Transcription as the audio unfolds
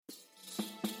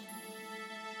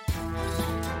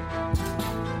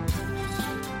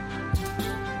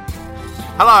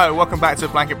Hello, welcome back to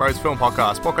Blanket Bros Film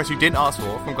Podcast you didn't ask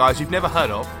for, from guys you've never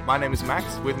heard of. My name is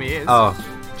Max, with me is... Oh,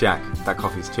 Jack, that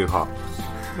coffee's too hot.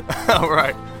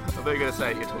 Alright, I thought you were going to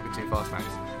say you're talking too fast, Max.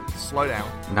 Slow down.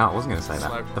 No, I wasn't going to say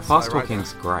that. The fast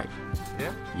talking's great.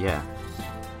 Yeah? Yeah.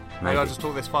 Maybe I'll just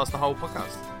talk this fast the whole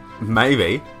podcast.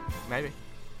 Maybe. What have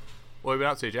you been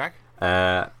up to, Jack?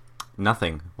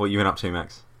 Nothing. What have you been up to,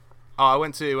 Max? Oh, I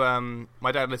went to,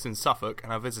 my dad lives in Suffolk,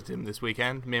 and I visited him this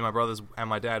weekend. Me and my brothers and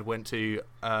my dad went to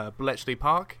Bletchley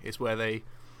Park. It's where where,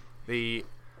 you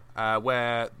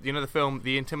know the film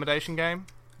The Imitation Game?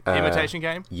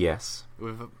 Yes.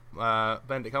 With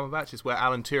Benedict Cumberbatch. It's where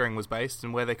Alan Turing was based,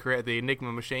 and where they created the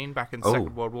Enigma machine back in the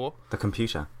Second World War. The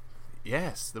computer.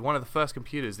 Yes, one of the first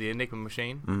computers, the Enigma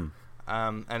machine.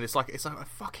 And it's like a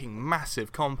fucking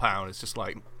massive compound. It's just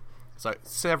like... It's like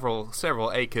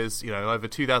several acres, over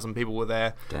 2,000 people were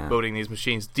there. Damn. Building these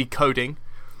machines, decoding.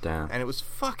 Damn. And it was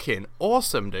fucking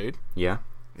awesome, dude. Yeah.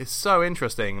 It's so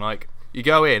interesting. Like, you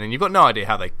go in and you've got no idea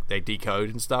how they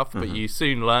decode and stuff, but you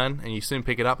soon learn and you soon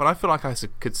pick it up. And I feel like I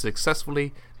could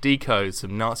successfully decode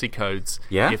some Nazi codes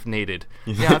if needed.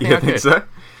 Yeah, I think I could. So?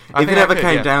 If it ever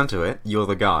came down to it, you're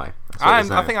the guy. I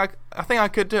think I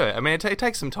could do it. I mean, it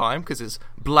takes some time because it's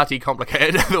bloody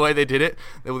complicated the way they did it.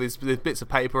 There were these bits of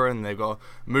paper and they've got to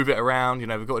move it around.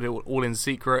 We've got to do it all in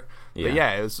secret. Yeah. But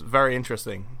yeah, it was very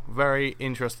interesting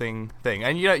thing.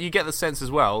 And you get the sense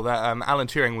as well that Alan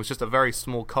Turing was just a very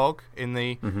small cog in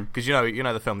the because you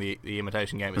know the film The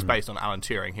Imitation Game is based on Alan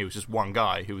Turing. He was just one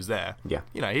guy who was there. Yeah.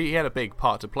 He had a big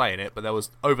part to play in it, but there was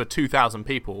over 2,000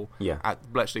 people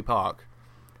at Bletchley Park,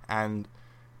 and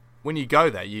when you go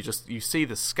there, you see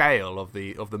the scale of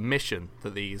the mission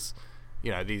that these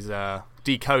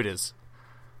decoders,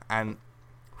 and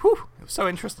whew, it was so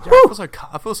interesting.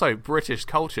 I feel so British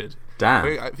cultured. Damn.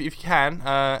 If you can,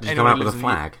 did you come out with a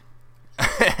flag?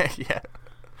 Yeah.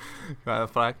 Right, a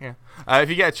flag. Yeah. If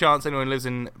you get a chance, anyone who lives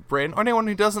in Britain, or anyone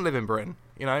who doesn't live in Britain,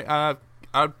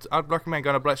 I'd recommend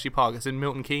going to Bletchley Park. It's in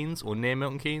Milton Keynes or near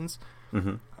Milton Keynes.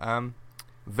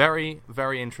 Very,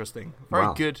 very interesting.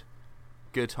 Very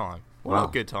good time. Well, not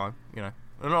a good time,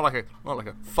 not like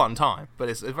a fun time, but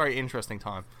it's a very interesting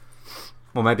time.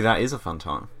 Well, maybe that is a fun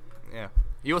time. Yeah.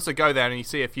 You also go there and you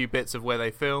see a few bits of where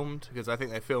they filmed, because I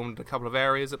think they filmed a couple of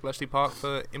areas at Bletchley Park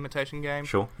for Imitation Game.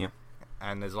 Sure. Yeah.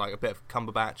 And there's like a bit of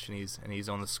Cumberbatch, and he's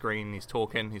on the screen. He's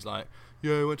talking. He's like,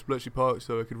 "Yeah, I went to Bletchley Park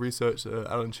so I could research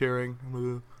Alan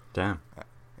Turing." Damn.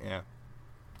 Yeah.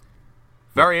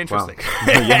 Very interesting.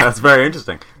 Wow. Yeah, that's very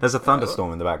interesting. There's a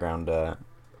thunderstorm in the background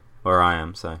where I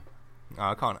am, so.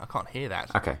 I can't hear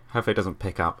that. Okay, hopefully it doesn't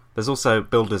pick up. There's also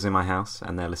builders in my house,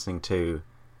 and they're listening to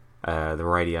the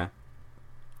radio.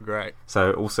 Great.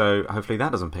 So also, hopefully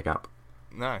that doesn't pick up.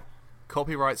 No.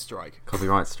 Copyright strike.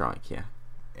 Copyright strike, yeah.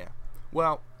 Yeah.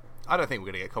 Well, I don't think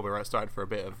we're going to get copyright strike for a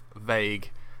bit of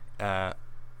vague, not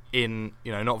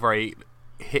very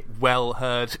well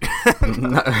heard.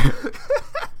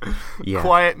 Yeah.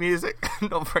 Quiet music.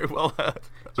 Not very well heard.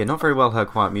 Yeah, not very well heard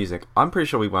quiet music. I'm pretty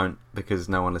sure we won't, because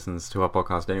no one listens to our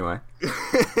podcast anyway.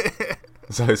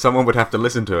 So someone would have to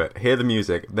listen to it, hear the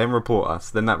music, then report us.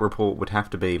 Then that report would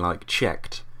have to be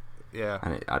checked. Yeah.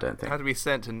 And I don't think it had to be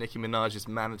sent to Nicki Minaj's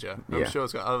manager. I'm sure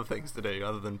it's got other things to do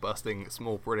other than busting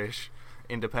small British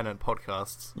independent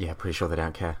podcasts. Yeah, pretty sure they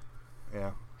don't care.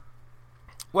 Yeah.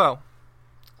 Well,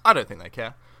 I don't think they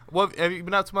care. What have you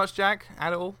been up to much, Jack?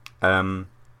 At all?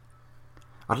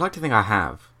 I'd like to think I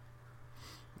have.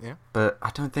 Yeah. But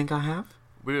I don't think I have.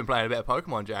 We've been playing a bit of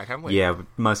Pokemon, Jack, haven't we? Yeah, we're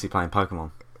mostly playing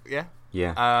Pokemon. Yeah?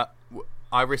 Yeah.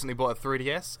 I recently bought a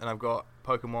 3DS, and I've got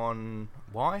Pokemon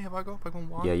Y. Have I got Pokemon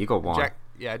Y? Yeah, you got Y.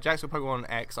 Jack's got Pokemon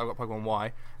X, I've got Pokemon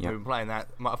Y. Yep. We've been playing that.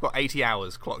 I've got 80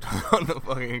 hours clocked on the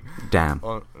fucking... Damn.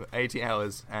 On 80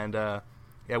 hours. And,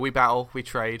 we battle, we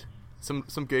trade. Some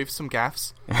goofs, some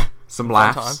gaffs. Some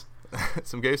laughs.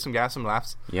 Some goofs, some gaffs, some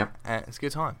laughs. Yep. It's a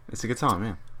good time. It's a good time,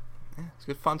 yeah. Yeah, it's a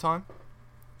good fun time.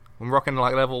 I'm rocking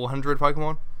level 100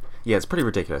 Pokemon. Yeah, it's pretty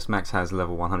ridiculous. Max has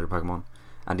level 100 Pokemon,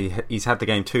 and he's had the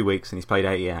game 2 weeks and he's played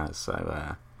 80 hours.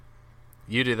 So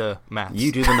you do the maths.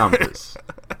 You do the numbers.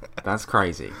 That's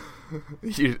crazy.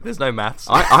 There's no maths.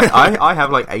 I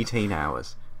have 18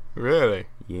 hours. Really?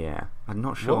 Yeah, I'm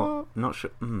not sure. What? Not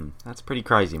sure. That's pretty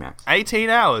crazy, Max. 18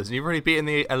 hours, and you've already beaten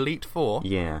the Elite Four.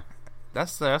 Yeah.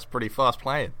 That's pretty fast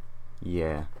playing.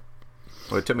 Yeah.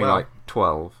 Well, it took me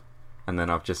 12, and then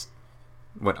I just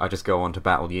go on to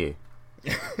battle you.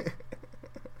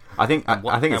 I think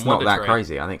it's not that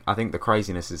crazy. I think the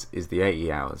craziness is the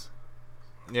 80 hours.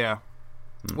 Yeah.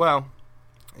 Well,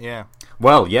 yeah.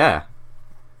 Well, yeah.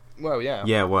 Well, yeah.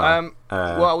 Yeah, well,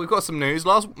 well, we've got some news.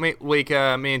 Last week,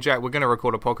 me and Jack were going to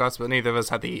record a podcast, but neither of us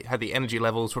had the energy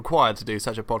levels required to do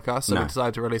such a podcast, so we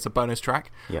decided to release a bonus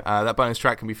track. Yep. That bonus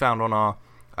track can be found on our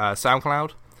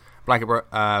SoundCloud,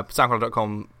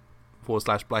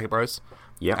 soundcloud.com/Blanket Bros.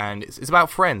 Yeah. And it's about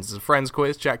friends. It's a friends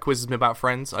quiz. Jack quizzes me about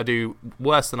friends. I do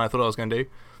worse than I thought I was going to do.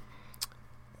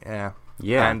 Yeah.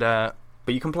 Yeah. And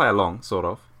but you can play along, sort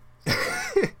of.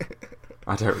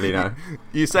 I don't really know.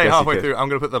 You say halfway through, I'm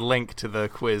going to put the link to the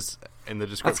quiz in the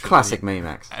description. That's classic me,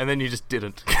 Max. And then you just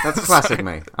didn't. That's classic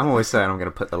me. I'm always saying I'm going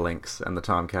to put the links and the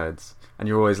time codes, and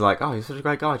you're always like, "Oh, you're such a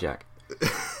great guy, Jack."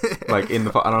 Like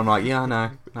and I'm like, "Yeah, I know.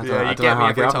 I don't know how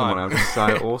I get up in the morning. I'm just so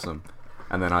awesome,"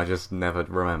 and then I just never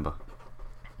remember.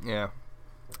 Yeah.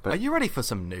 But are you ready for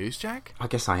some news, Jack? I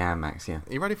guess I am, Max, yeah.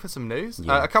 Are you ready for some news?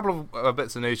 Yeah. A couple of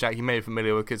bits of news, Jack, you may be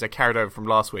familiar with because they're carried over from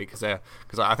last week. Because I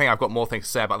think I've got more things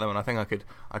to say about them, and I think I could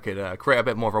create a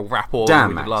bit more of a rapport than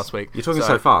we did last week. You're talking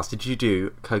so fast. Did you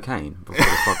do cocaine before this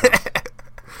podcast?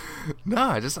 No,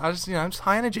 I just I'm just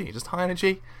high energy. Just high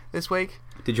energy this week.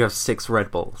 Did you have 6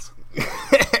 Red Bulls?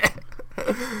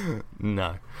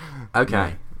 No. Okay.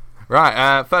 No.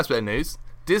 Right, first bit of news.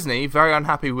 Disney, very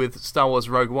unhappy with Star Wars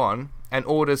Rogue One, and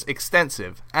orders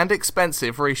extensive and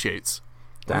expensive reshoots.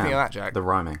 What do you think of that, Jack? The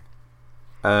rhyming.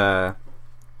 Yeah,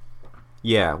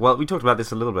 well, we talked about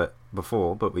this a little bit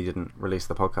before, but we didn't release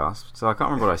the podcast, so I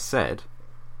can't remember what I said.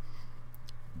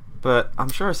 But I'm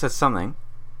sure I said something.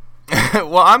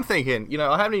 Well, I'm thinking,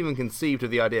 I haven't even conceived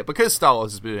of the idea, because Star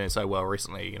Wars has been doing so well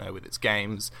recently, with its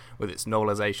games, with its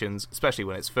novelizations, especially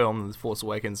when it's filmed, The Force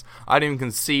Awakens, I hadn't even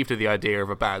conceived of the idea of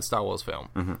a bad Star Wars film.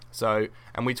 Mm-hmm. So,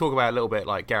 and we talk about it a little bit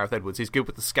like Gareth Edwards, he's good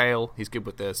with the scale, he's good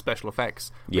with the special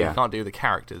effects, but he can't do the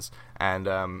characters. And,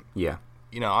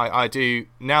 I do,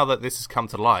 now that this has come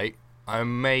to light, I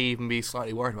may even be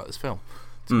slightly worried about this film,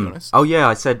 to be honest. Oh yeah,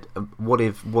 I said, what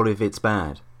if it's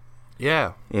bad?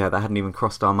 Yeah. Yeah, that hadn't even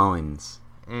crossed our minds.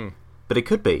 But it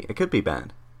could be. It could be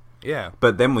bad. Yeah.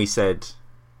 But then we said...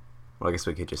 Well, I guess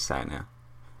we could just say it now.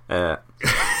 We're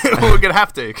going to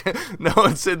have to. No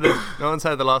one's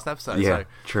heard the last episode. Yeah, so.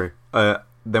 True.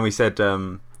 Then we said...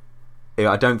 I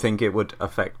don't think it would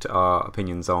affect our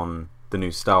opinions on the new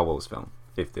Star Wars film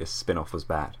if this spin-off was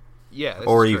bad. Yeah,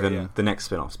 or even the next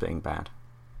spin-offs being bad.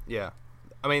 Yeah.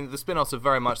 I mean, the spin-offs are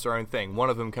very much their own thing. One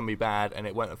of them can be bad, and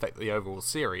it won't affect the overall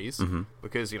series,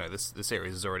 because, the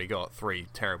series has already got 3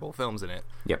 terrible films in it,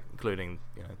 including,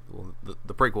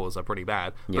 the prequels are pretty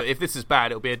bad. Yep. But if this is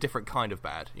bad, it'll be a different kind of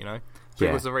bad,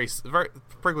 Prequels are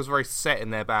prequels are very set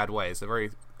in their bad ways. They're very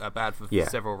bad for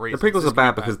several reasons. The prequels are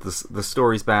bad because the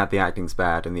story's bad, the acting's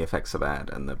bad, and the effects are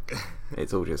bad, and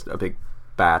it's all just a big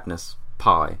badness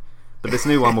pie. But this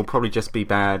new one will probably just be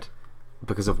bad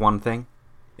because of one thing.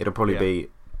 It'll probably be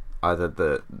either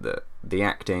the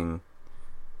acting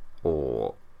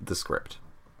or the script.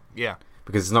 Yeah.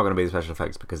 Because it's not going to be the special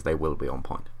effects, because they will be on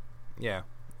point. Yeah.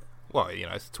 Well,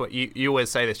 you always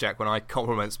say this, Jack, when I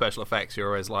compliment special effects, you're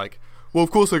always like, well,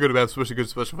 of course they're going to have especially good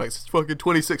special effects. It's fucking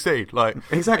 2016. Like,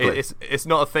 exactly. It's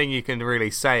not a thing you can really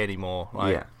say anymore.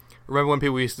 Like, remember when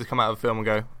people used to come out of a film and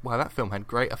go, wow, that film had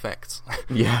great effects.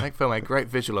 Yeah. That film had great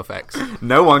visual effects.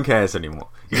 No one cares anymore.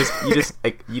 You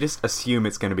just assume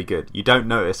it's going to be good. You don't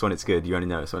notice when it's good, you only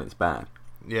notice when it's bad.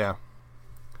 Yeah.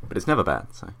 But it's never bad,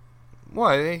 so.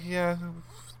 Well, yeah.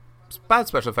 Bad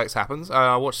special effects happens.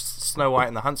 I watched Snow White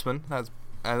and the Huntsman.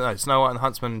 Snow White and the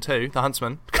Huntsman 2. The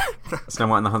Huntsman. Snow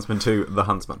White and the Huntsman 2. The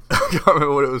Huntsman. I can't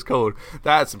remember what it was called.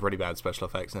 That had some pretty bad special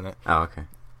effects in it. Oh, okay.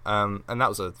 And that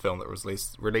was a film that was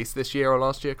released this year or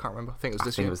last year. Can't remember. I think it was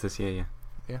this year. I think it was this year, yeah.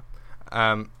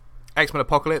 Yeah. X-Men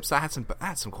Apocalypse. That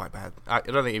had some quite bad. I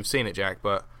don't think you've seen it, Jack,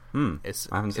 but I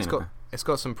haven't seen it. It's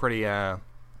got some pretty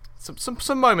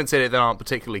some moments in it that aren't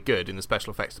particularly good in the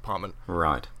special effects department.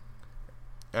 Right.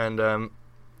 And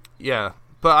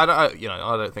but I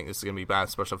don't think this is going to be bad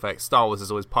special effects. Star Wars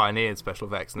has always pioneered special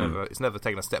effects. It's never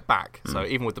taken a step back. So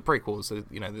even with the prequels,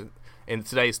 in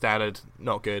today's standard,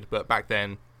 not good. But back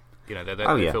then,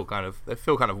 they feel kind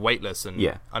of weightless and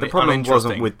the problem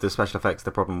wasn't with the special effects.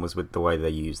 The problem was with the way they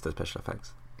used the special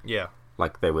effects. Yeah,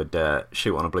 like they would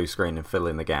shoot on a blue screen and fill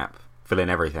in the gap, fill in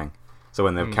everything. So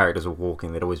when the characters were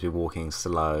walking, they'd always be walking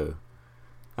slow,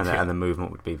 and the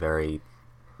movement would be very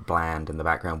bland, and the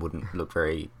background wouldn't look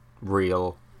very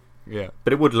real. Yeah,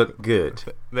 but it would look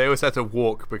good. They always had to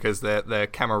walk because their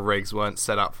camera rigs weren't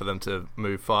set up for them to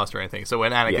move fast or anything. So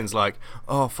when Anakin's like,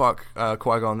 "Oh fuck,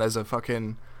 Qui-Gon, there's a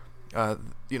fucking, the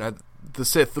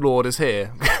Sith Lord is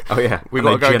here." Oh yeah, we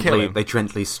got to go kill him. They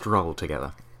gently stroll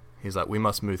together. He's like, "We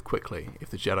must move quickly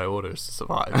if the Jedi Order is to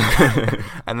survive."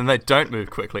 And then they don't move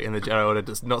quickly, and the Jedi Order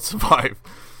does not survive.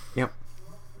 Yep.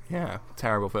 Yeah,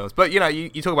 terrible films. But, you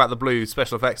talk about the blue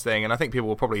special effects thing, and I think people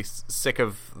were probably sick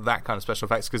of that kind of special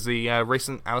effects because the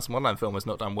recent Alice in Wonderland film has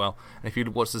not done well. And if you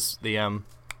watch the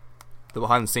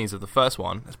behind the scenes of the first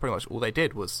one, that's pretty much all they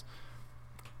did was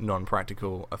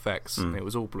non-practical effects. It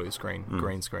was all blue screen,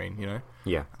 green screen,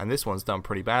 Yeah. And this one's done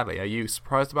pretty badly. Are you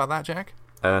surprised about that, Jack?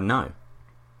 No.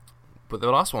 But the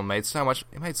last one made so much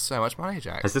money,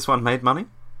 Jack. Has this one made money?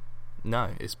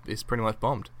 No, it's pretty much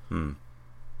bombed.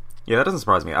 Yeah, that doesn't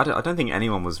surprise me. I don't think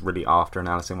anyone was really after an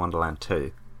Alice in Wonderland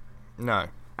 2. No.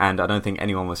 And I don't think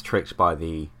anyone was tricked by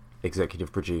the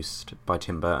executive produced by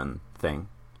Tim Burton thing.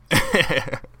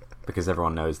 Because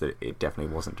everyone knows that it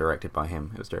definitely wasn't directed by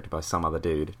him. It was directed by some other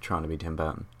dude trying to be Tim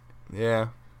Burton. Yeah.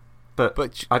 But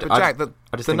Jack,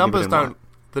 the numbers don't...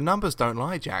 The numbers don't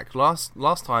lie, Jack. Last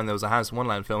time there was a Alice in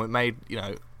Wonderland film, it made,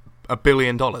 $1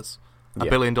 billion. $1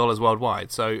 billion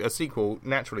worldwide. So a sequel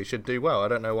naturally should do well. I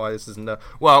don't know why this isn't...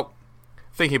 Well,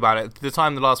 thinking about it, the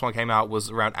time the last one came out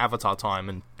was around Avatar time,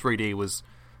 and 3D was...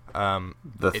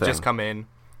 it just come in,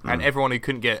 and everyone who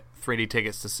couldn't get 3D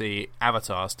tickets to see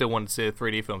Avatar still wanted to see a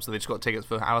 3D film, so they just got tickets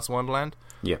for Alice in Wonderland.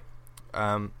 Yeah.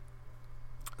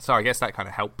 So I guess that kind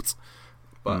of helped.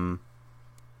 But...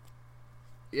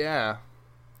 Yeah.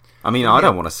 I mean, I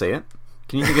don't want to see it.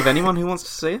 Can you think of anyone who wants to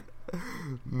see it?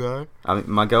 No. I mean,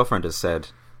 my girlfriend has said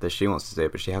that she wants to see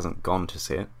it, but she hasn't gone to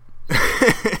see it.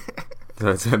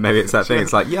 So maybe it's that thing.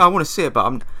 It's like, yeah, I want to see it, but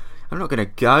I'm not going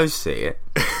to go see it.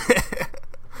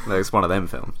 Like, it's one of them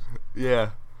films. Yeah.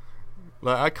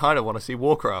 Like, I kind of want to see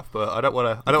Warcraft, but I don't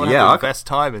want to. Have the best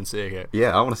time in seeing it.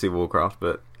 Yeah, I want to see Warcraft,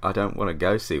 but I don't want to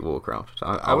go see Warcraft.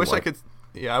 I wish I could.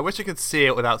 Yeah, I wish I could see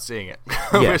it without seeing it.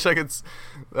 I wish I could.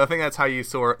 I think that's how you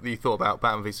thought about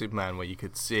Batman v Superman, where you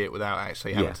could see it without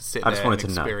actually having to sit there and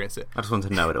experience it. I just wanted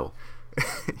to know it all,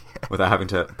 without having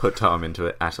to put time into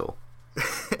it at all.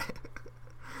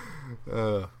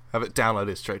 Have it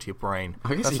downloaded straight to your brain.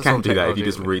 I guess you can do that if you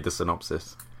just read the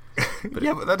synopsis. But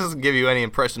but that doesn't give you any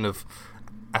impression of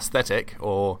aesthetic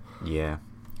or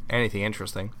anything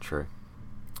interesting. True.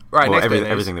 Right. Well, next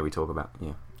everything that we talk about.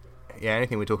 Yeah,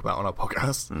 anything we talk about on our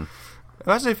podcast.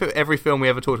 Imagine if every film we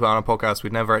ever talked about on our podcast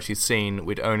we'd never actually seen,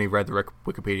 we'd only read the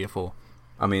Wikipedia for.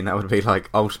 I mean, that would be like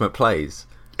Ultimate Plays.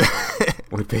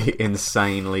 Would be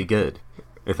insanely good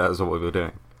if that was what we were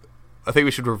doing. I think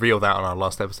we should reveal that on our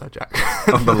last episode, Jack.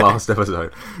 On the last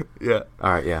episode? Yeah.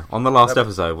 Alright, yeah. On the last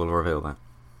episode, we'll reveal that.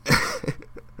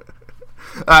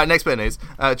 Next bit of news.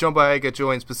 John Boyega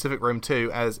joins Pacific Rim 2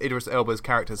 as Idris Elba's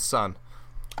character's son.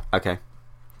 Okay.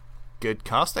 Good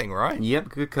casting, right? Yep,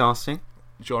 good casting.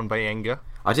 John Boyega.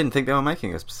 I didn't think they were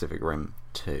making a Pacific Rim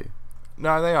 2.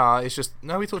 No, they are. It's just...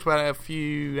 No, we talked about it a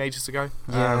few ages ago.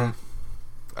 Yeah.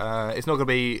 It's not going to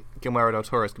be Guillermo del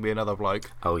Toro. It's going to be another bloke.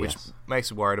 Oh, which yes.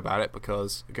 makes me worried about it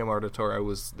because Guillermo del Toro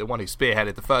was the one who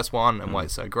spearheaded the first one and why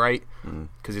it's so great.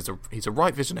 Because he's a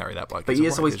right visionary, that bloke. But he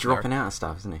is always dropping out of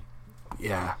stuff, isn't he?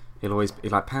 Yeah. He'll always be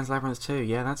like, Pan's Labyrinth 2,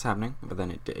 yeah, that's happening. But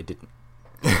then it didn't.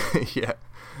 Yeah.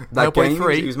 That game,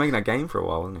 3. he was making that game for a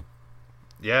while, wasn't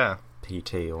he? Yeah.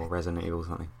 PT or Resident Evil or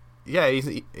something. Yeah,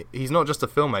 he's not just a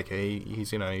filmmaker.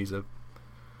 He's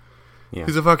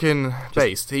a fucking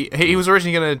beast. He was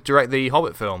originally going to direct the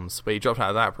Hobbit films, but he dropped out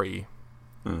of that pretty,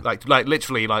 like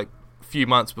literally a few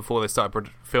months before they started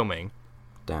filming.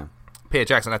 Damn. Peter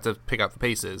Jackson had to pick up the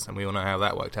pieces, and we all know how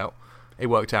that worked out. It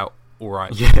worked out all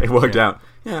right. Yeah, it worked out.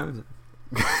 Yeah.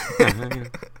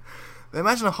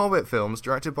 Imagine a Hobbit films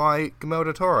directed by Guillermo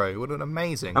del Toro. What an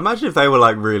amazing. Imagine if they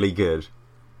were really good.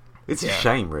 It's a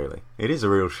shame, really. It is a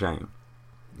real shame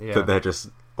that they're just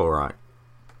alright.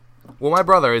 Well, my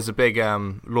brother is a big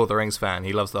Lord of the Rings fan.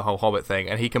 He loves the whole Hobbit thing,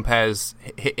 and he compares,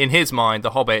 in his mind,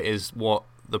 the Hobbit is what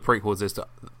the prequels is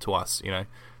to us.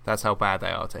 That's how bad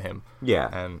they are to him. Yeah,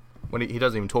 and when he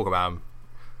doesn't even talk about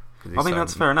them. I mean,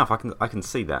 that's fair enough. I can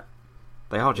see that.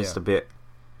 They are just a bit.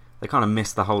 They kind of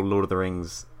miss the whole Lord of the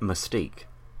Rings mystique.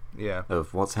 Yeah.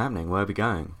 Of what's happening, where are we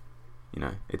going?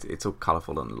 It's all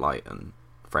colourful and light and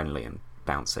friendly and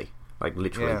bouncy.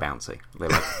 Literally bouncy.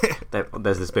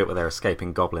 There's this bit where they're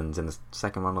escaping goblins in the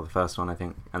second one or the first one, I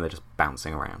think, and they're just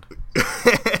bouncing around.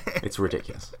 It's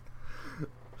ridiculous.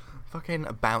 Fucking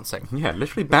bouncing. Yeah,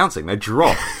 literally bouncing. They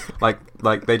drop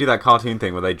like they do that cartoon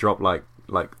thing where they drop like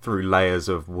through layers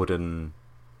of wooden,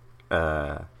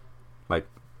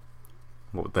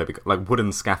 what would they be? Like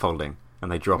wooden scaffolding,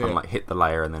 and they drop and hit the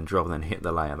layer, and then drop and then hit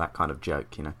the layer. That kind of joke,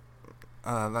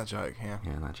 That joke, yeah.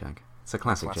 Yeah, that joke. It's a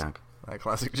classic joke. That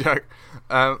classic joke.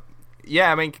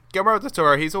 Yeah, I mean, Guillermo del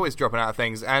Toro, he's always dropping out of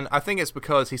things, and I think it's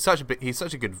because he's such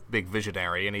a good big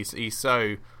visionary, and he's such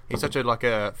a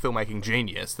a filmmaking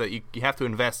genius that you have to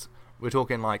invest we're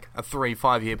talking like a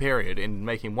 3-5 year period in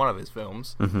making one of his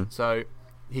films. Mm-hmm. So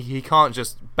he can't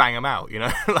just bang them out, you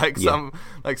know, like some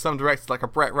directors, like a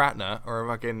Brett Ratner or a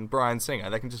fucking Bryan Singer.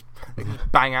 They can just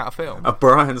bang out a film. A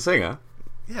Bryan Singer?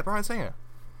 Yeah, Bryan Singer.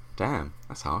 Damn,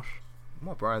 that's harsh.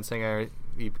 What, Bryan Singer?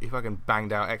 He fucking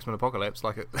banged out X-Men Apocalypse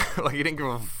like like he didn't give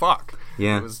a fuck.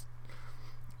 Yeah.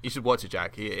 You should watch it,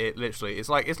 Jack. It literally, it's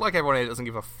like everyone here doesn't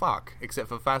give a fuck except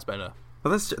for Fassbender.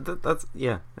 Well, that's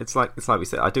yeah. It's like we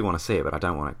said. I do want to see it, but I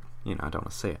don't want to. I don't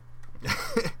want to see it.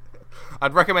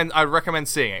 I'd recommend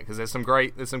seeing it because there's some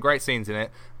great scenes in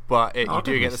it, but you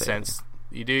do get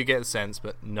the sense,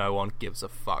 but no one gives a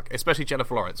fuck, especially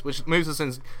Jennifer Lawrence, which moves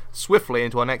us swiftly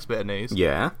into our next bit of news.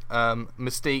 Yeah.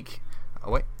 Mystique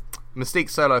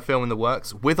solo film in the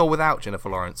works, with or without Jennifer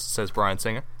Lawrence, says Bryan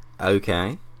Singer.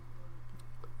 Okay.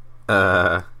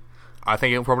 I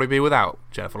think it'll probably be without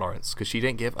Jennifer Lawrence because she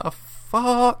didn't give a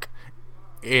fuck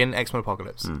in X-Men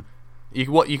Apocalypse.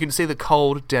 You can see the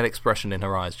cold, dead expression in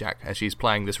her eyes, Jack, as she's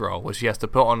playing this role, where she has to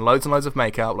put on loads and loads of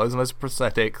makeup, loads and loads of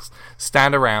prosthetics,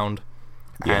 stand around,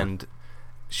 and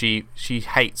she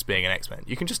hates being an X-Men.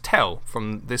 You can just tell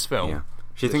from this film. Yeah.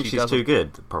 She thinks she's too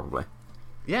good, probably.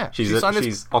 Yeah. She's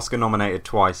Oscar nominated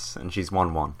twice, and she's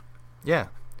won one. Yeah.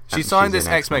 She signed this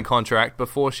X-Men contract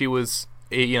before she was,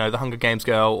 the Hunger Games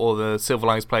girl or the Silver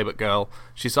Linings Playbook girl.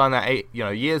 She signed that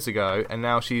years ago, and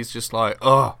now she's just like,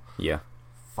 oh, yeah,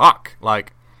 fuck,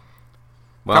 like,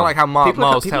 well, kind of like how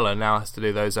Miles Teller now has to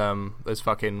do those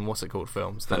fucking what's it called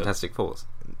films? Fantastic Fours.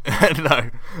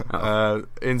 No,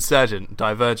 Insurgent,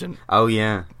 Divergent. Oh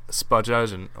yeah,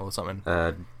 Spudgergent or something.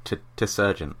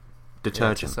 Detergent.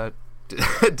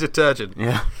 Detergent.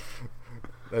 Yeah,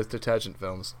 those detergent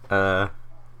films. I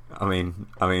mean,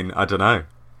 I don't know.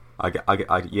 I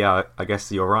guess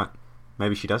you're right.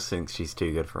 Maybe she does think she's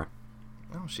too good for it.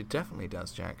 Oh, she definitely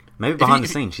does, Jack. Maybe behind the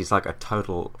scenes, she's like a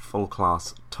total,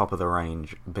 full-class,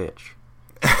 top-of-the-range bitch.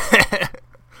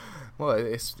 Well,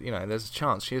 it's there's a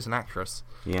chance. She is an actress.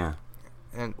 Yeah.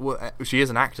 And she is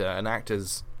an actor, and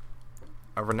actors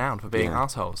are renowned for being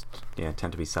assholes. Yeah,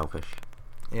 tend to be selfish.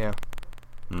 Yeah.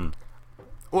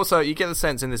 Also, you get the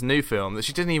sense in this new film that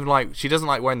she doesn't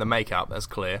like wearing the makeup, that's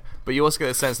clear, but you also get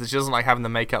the sense that she doesn't like having the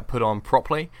makeup put on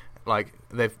properly. Like,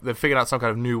 they've figured out some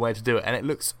kind of new way to do it, and it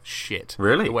looks shit.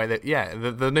 Really? The way that,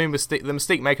 the new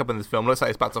Mystique makeup in this film looks like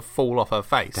it's about to fall off her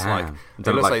face. Damn. Like, it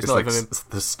looks like it's not even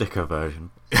the sticker version.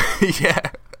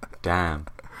 Yeah. Damn.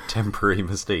 Temporary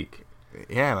Mystique.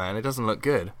 Yeah, man, it doesn't look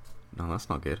good. No, that's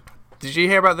not good. Did you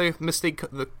hear about the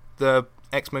Mystique, the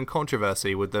X-Men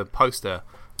controversy with the poster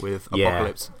with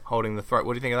Apocalypse holding the throat?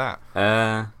 What do you think of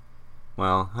that?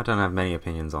 Well, I don't have many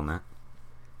opinions on that.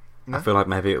 No? I feel like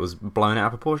maybe it was blown out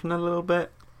of proportion a little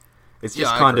bit. It's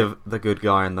just I agree. of the good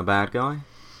guy and the bad guy.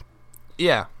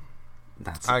 Yeah.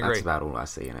 I agree. That's about all I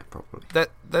see in it, probably.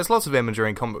 There's lots of imagery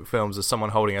in comic book films of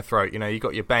someone holding a throat. You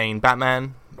got your Bane,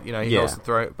 Batman. He holds the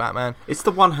throat, Batman. It's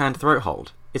the one-hand throat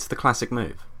hold. It's the classic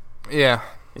move. Yeah.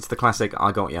 It's the classic,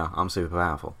 I got ya, I'm super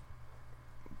powerful.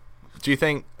 Do you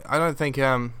think... I don't think...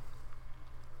 it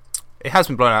has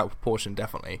been blown out of proportion,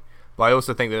 definitely. But I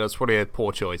also think that it was probably a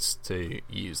poor choice to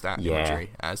use that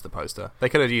imagery as the poster. They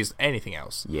could have used anything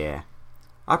else. Yeah.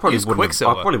 I probably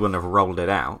wouldn't have rolled it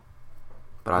out.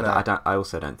 But I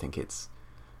also don't think it's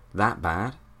that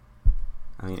bad.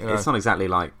 I mean, it's not exactly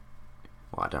like...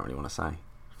 Well, I don't really want to say.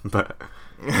 But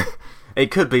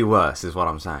it could be worse, is what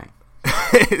I'm saying.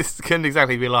 It couldn't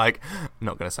exactly be like...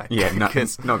 Not going to say. Yeah, not going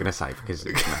to say because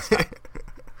it's messed up.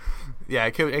 Yeah,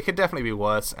 it could definitely be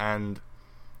worse, and...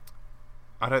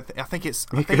 I think it's...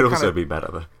 It could also be better,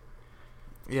 though.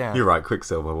 Yeah. You're right,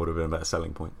 Quicksilver would have been a better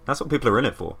selling point. That's what people are in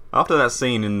it for. After that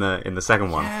scene in the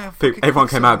second one, everyone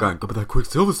came out going, "God, but that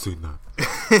Quicksilver scene, though.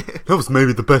 That was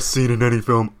maybe the best scene in any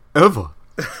film ever."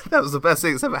 That was the best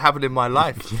thing that's ever happened in my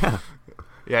life. Yeah.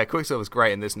 Yeah, Quicksilver's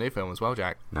great in this new film as well,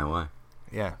 Jack. No way.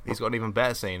 Yeah, he's got an even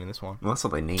better scene in this one. Well, that's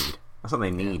what they need. That's what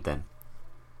they need, then.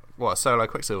 What, a solo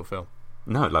Quicksilver film?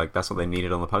 No, that's what they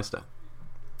needed on the poster.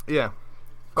 Yeah.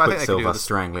 But Quicksilver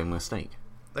strangling Mystique.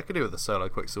 They could do with a solo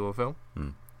Quicksilver film.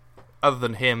 Other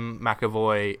than him,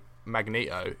 McAvoy,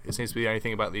 Magneto, it seems to be the only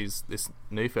thing about this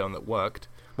new film that worked.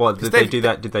 Well, did they do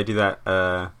that? Did they do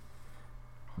that?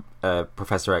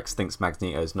 Professor X thinks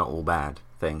Magneto's not all bad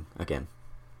thing again.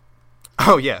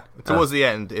 Oh yeah. Towards the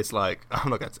end, it's like I'm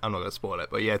not gonna spoil it,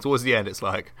 but yeah, towards the end, it's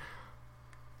like.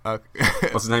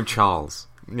 What's his name? Charles.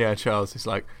 Yeah, Charles. He's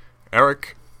like,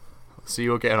 Eric, see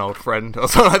you again, old friend, or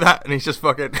something like that, and he's just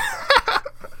fucking.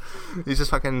 He's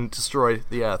just fucking destroyed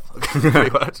the Earth, pretty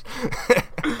much.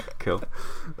 Cool.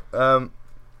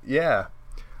 Yeah.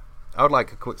 I would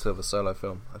like a Quicksilver solo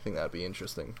film. I think that'd be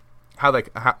interesting.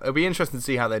 it'd be interesting to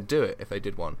see how they'd do it if they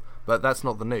did one. But that's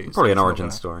not the news. Probably an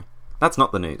origin story. That's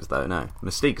not the news, though, no.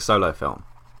 Mystique solo film.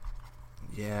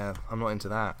 Yeah, I'm not into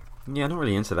that. Yeah, not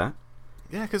really into that.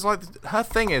 Yeah, because like her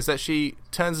thing is that she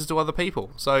turns into other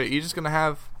people. So you're just going to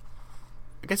have...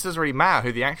 I guess it doesn't really matter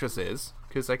who the actress is,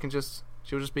 because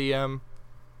she'll just be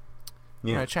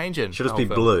changing. She'll just be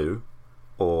blue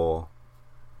or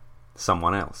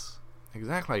someone else.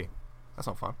 Exactly. That's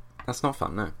not fun. That's not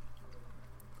fun, no.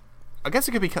 I guess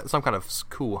it could be some kind of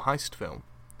cool heist film.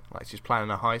 Like she's planning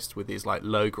a heist with these like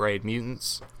low grade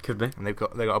mutants. Could be. And they've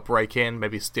got to break in,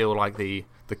 maybe steal like the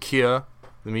cure,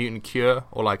 the mutant cure,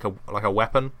 or like a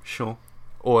weapon. Sure.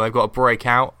 Or they've got to break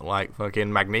out like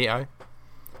fucking Magneto.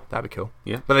 That'd be cool.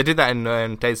 Yeah. But they did that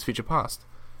in Days of Future Past.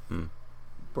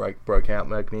 Broke out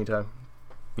Magneto.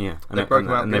 Yeah. They broke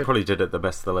him out. And they probably did it the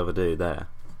best they'll ever do there.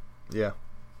 Yeah.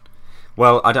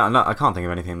 Well, I can't think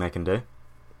of anything they can do.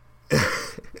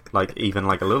 Like, even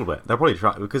like a little bit. They'll probably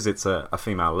try, because it's a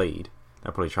female lead,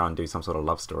 they'll probably try and do some sort of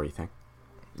love story thing.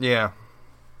 Yeah.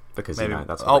 Because, maybe.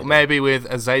 That's what maybe with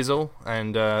Azazel,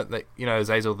 and,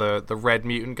 Azazel, the red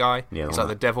mutant guy. Yeah, he's like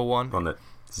the devil one. One that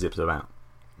zips about.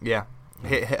 Yeah.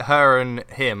 Her and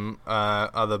him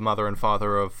are the mother and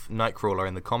father of Nightcrawler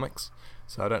in the comics,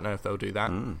 so I don't know if they'll do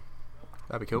that.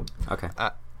 That'd be cool. Okay.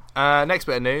 Next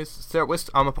bit of news.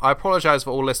 I apologise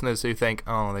for all listeners who think,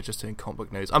 oh, they're just doing comic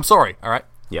book news. I'm sorry, alright?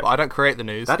 Yep. But I don't create the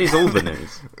news. That is all the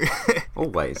news.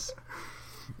 Always.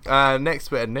 Next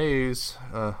bit of news.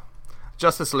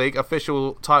 Justice League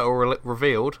official title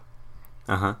revealed.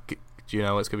 Uh-huh. Do you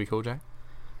know what it's going to be called, Jay?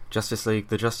 Justice League,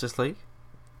 the Justice League?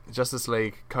 Justice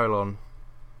League,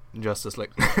 Justice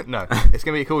League. No, it's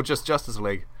going to be called just Justice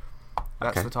League.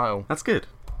 That's the title. That's good.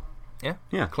 Yeah?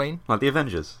 Yeah. Clean. Like the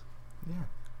Avengers. Yeah.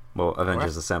 Well,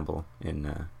 Avengers Assemble in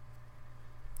that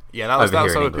was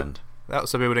here in England. That was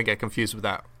so people didn't get confused with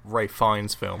that Ray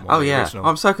Fiennes film. Oh yeah, original.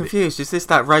 I'm so confused. Is this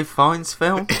that Ray Fiennes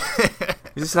film?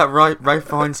 Is this that Ray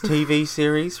Fiennes TV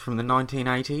series from the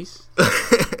 1980s?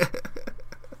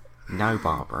 No,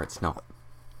 Barbara, it's not.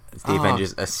 It's the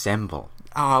Avengers Assemble.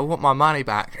 Oh, I want my money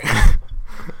back.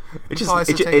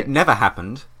 It never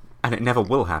happened, and it never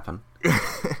will happen.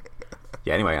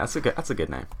 Yeah. Anyway, that's a good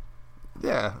name.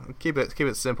 Yeah, keep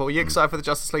it simple. Are you excited for the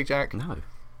Justice League, Jack? No.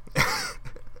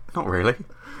 Not really.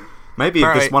 Maybe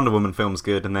if this Wonder Woman film's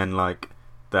good, and then like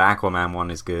the Aquaman one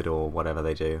is good, or whatever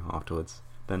they do afterwards,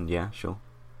 then yeah, sure.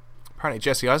 Apparently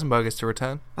Jesse Eisenberg is to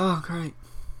return. Oh, great.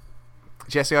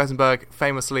 Jesse Eisenberg,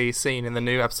 famously seen in the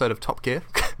new episode of Top Gear.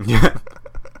 Yeah.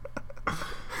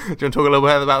 Do you want to talk a little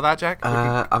bit about that, Jack?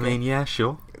 I mean, yeah,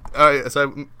 sure.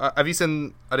 So, have you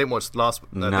seen... I didn't watch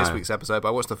this week's episode, but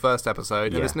I watched the first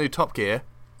episode. And this new Top Gear,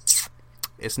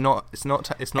 it's not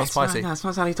spicy. No, it's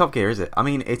not exactly Top Gear, is it? I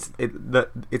mean,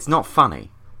 it's not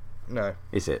funny. No.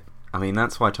 Is it? I mean,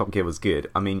 that's why Top Gear was good.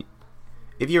 I mean,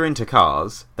 if you're into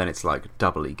cars, then it's like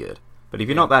doubly good. But if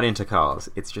you're not that into cars,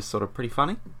 it's just sort of pretty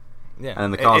funny. Yeah.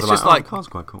 And the cars are the car's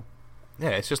quite cool. Yeah,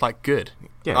 it's just like good.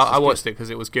 Yeah, I watched it because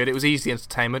it was good. It was easy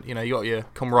entertainment. You know, you got your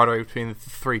camaraderie between the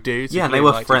three dudes. Yeah, and they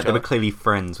were they were clearly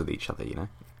friends with each other. You know.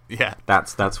 Yeah.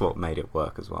 That's what made it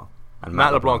work as well. And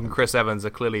Matt LeBlanc and Chris Evans are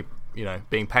clearly,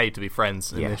 being paid to be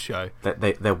friends in this show.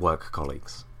 They're work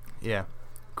colleagues. Yeah.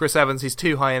 Chris Evans, he's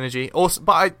too high energy. Also,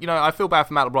 but I feel bad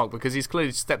for Matt LeBlanc because he's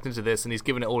clearly stepped into this and he's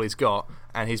given it all he's got,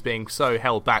 and he's being so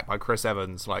held back by Chris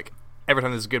Evans. Like every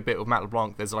time there's a good bit with Matt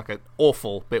LeBlanc, there's like an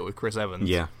awful bit with Chris Evans.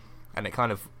 Yeah. And it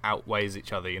kind of outweighs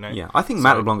each other, Yeah, I think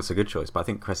Matt LeBlanc's a good choice, but I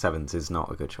think Chris Evans is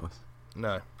not a good choice.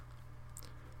 No.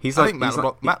 I think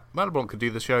Matt LeBlanc could do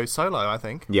the show solo, I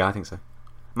think. Yeah, I think so.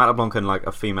 Matt LeBlanc and like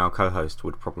a female co-host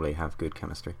would probably have good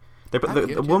chemistry.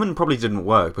 The woman probably didn't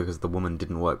work because the woman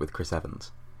didn't work with Chris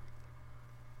Evans.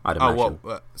 I'd imagine.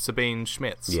 Sabine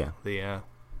Schmitz. Yeah.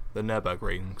 The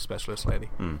Nürburgring specialist lady.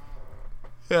 Mm.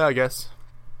 Yeah, I guess.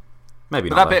 Maybe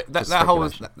but not.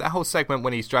 that whole segment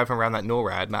when he's driving around that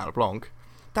NORAD, Matt LeBlanc,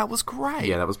 that was great.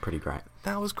 Yeah, that was pretty great.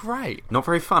 That was great. Not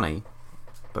very funny,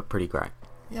 but pretty great.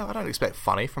 Yeah, I don't expect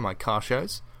funny from my car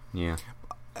shows. Yeah.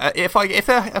 If I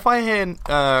hear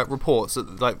reports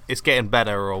that like it's getting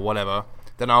better or whatever,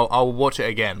 then I'll watch it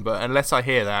again. But unless I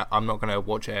hear that, I'm not going to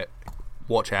watch it.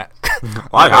 I'm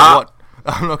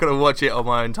not going to watch it on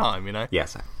my own time.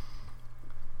 Yes.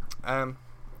 But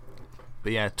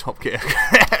yeah, Top Gear.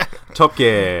 Top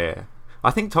Gear.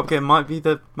 I think Top Gear might be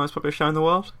the most popular show in the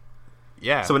world.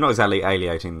 Yeah. So we're not exactly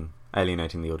alienating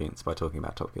the audience by talking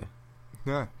about Top Gear.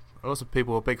 No. Lots of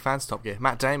people are big fans of Top Gear.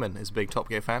 Matt Damon is a big Top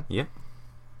Gear fan. Yeah.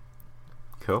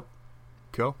 Cool.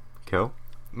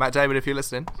 Matt Damon, if you're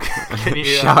listening, can you...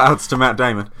 Shout outs to Matt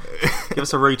Damon. Give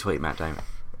us a retweet, Matt Damon.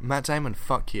 Matt Damon,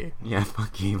 fuck you. Yeah,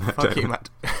 fuck you, Matt Fuck Damon. you, Matt.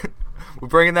 We're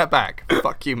bringing that back.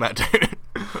 Fuck you, Matt Damon.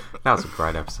 That was a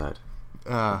great episode.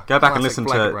 Go back and classic listen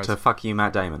blanket to roast. Fuck You,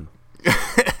 Matt Damon.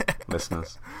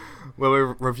 Listeners. Where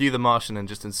we review The Martian and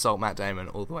just insult Matt Damon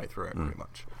all the way through it, pretty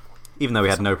much. Even though we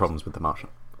had no problems with The Martian.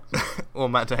 Or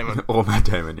Matt Damon. Or Matt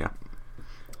Damon,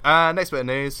 yeah. Next bit of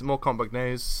news, more comic book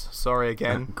news. Sorry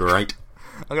again. Great.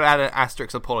 I'm going to add an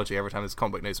asterisk apology every time there's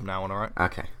comic book news from now on, alright?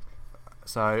 Okay.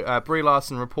 So, Brie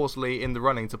Larson reportedly in the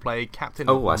running to play Captain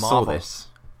Marvel. Oh, I saw this.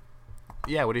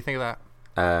 Yeah, what do you think of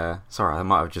that? Sorry, I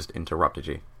might have just interrupted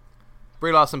you.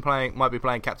 Brie Larson might be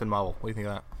playing Captain Marvel. What do you think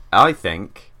of that? I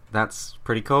think that's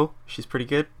pretty cool. She's pretty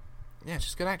good. Yeah,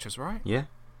 she's a good actress, right? Yeah.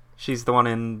 She's the one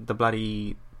in the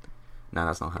bloody... No,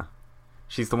 that's not her.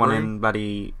 She's the one Room? in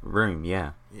bloody Room,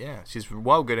 yeah. Yeah, she's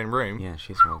well good in Room. Yeah,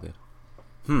 she's well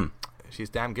good. She's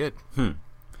damn good. She's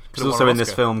Could've also won an in this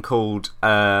Oscar. film called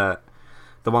the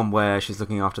one where she's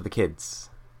looking after the kids.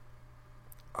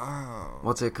 Oh,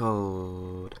 What's it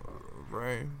called?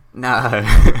 Room. No,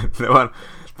 the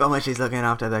one where she's looking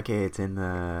after the kids in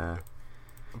the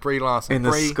Brie Larson.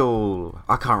 the school.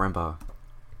 I can't remember.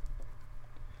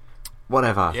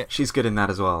 Whatever. Yeah. She's good in that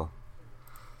as well.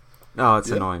 Oh, it's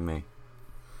Yeah. annoying me.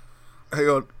 Hang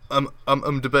on,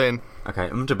 I'm debating. Okay,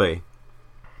 to be.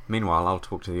 Meanwhile, I'll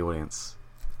talk to the audience.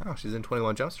 Oh, she's in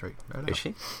 21 Jump Street. No doubt. Is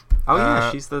she? Oh yeah,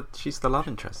 Uh, she's the love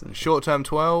interest. Isn't she? Short Term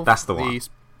 12. That's the one.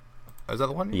 Oh, is that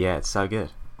the one? Yeah, it's so good.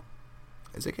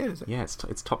 Is it good? Is it? Yeah, it's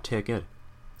top tier good.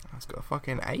 Oh, it's got a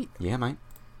fucking 8. Yeah, mate.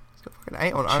 It's got a fucking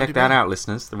 8 on Check IMDb. that out,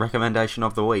 listeners. The recommendation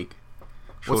of the week.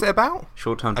 What's it about?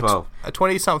 Short term 12. A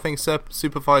 20-something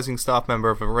supervising staff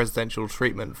member of a residential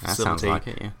treatment That sounds facility like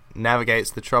it, yeah. navigates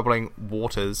the troubling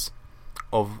waters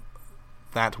of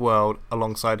that world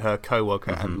alongside her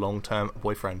co-worker and long-term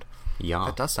boyfriend. Yeah.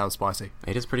 That does sound spicy.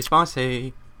 It is pretty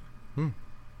spicy.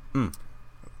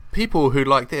 People who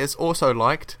like this also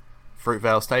liked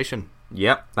Fruitvale Station.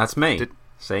 Yep, that's me. Did-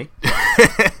 See?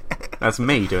 That's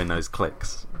me doing those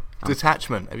clicks.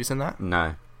 Detachment. Have you seen that?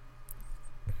 No.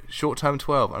 Short Term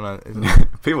 12. I don't know.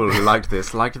 People who liked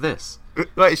this.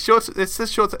 Wait, short. It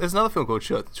says short. There's another film called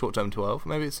Short Term 12.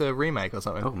 Maybe it's a remake or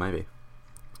something. Oh, maybe.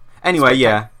 Anyway,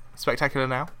 yeah. Spectacular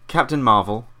Now. Captain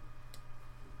Marvel.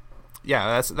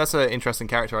 Yeah, that's an interesting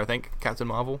character. I think Captain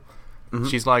Marvel. Mhm.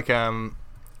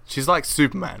 She's like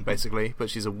Superman basically, but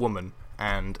she's a woman,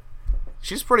 and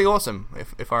she's pretty awesome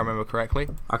if I remember correctly.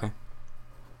 Okay.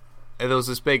 There was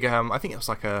this big, I think it was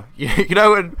like a, you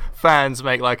know when fans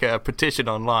make like a petition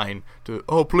online to,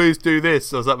 oh please do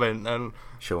this or something, and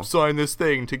Sure. sign this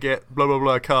thing to get blah blah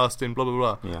blah cast in blah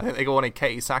blah blah. Yeah. I think they wanted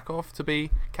Katie Sackhoff to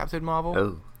be Captain Marvel.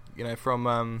 Oh. You know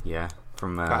from Yeah.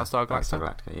 From Battlestar Galactica?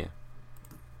 Galactica, yeah.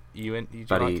 you like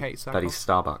Katie Sackhoff? Buddy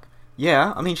Starbuck.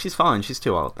 Yeah, I mean, she's fine. She's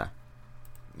too old, though.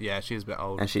 Yeah, she's a bit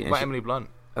old. And she- What and about she- Emily Blunt?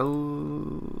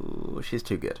 Oh, she's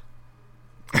too good.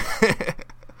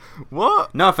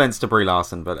 What? No offense to Brie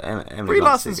Larson, but Emily Brie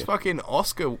Blunt's too Larson's good. fucking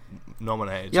Oscar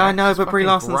nominated. Yeah, I Jack. know, She's but Brie fucking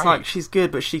Larson's great. like, she's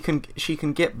good, but she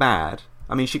can get bad.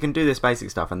 I mean, she can do this basic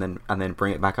stuff and then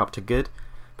bring it back up to good.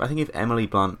 But I think if Emily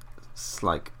Blunt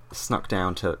like snuck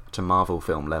down to Marvel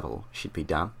film level, she'd be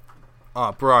done.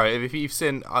 Oh, bro, if you've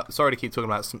seen... sorry to keep talking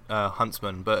about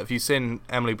Huntsman, but if you've seen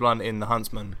Emily Blunt in The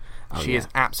Huntsman, she yeah. is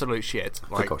absolute shit.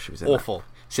 Like, forgot she was in awful. that.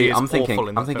 She See, is I'm thinking awful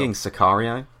in that film.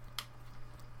 Sicario.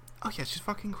 Oh, yeah, she's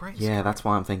fucking great. Yeah, that's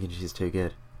why I'm thinking she's too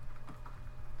good.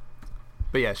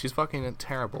 But yeah, she's fucking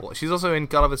terrible. She's also in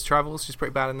Gulliver's Travels. She's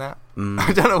pretty bad in that. Mm.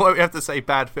 I don't know why we have to say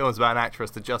bad films about an actress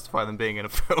to justify them being in a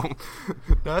film.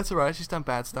 No, that's alright. She's done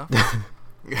bad stuff.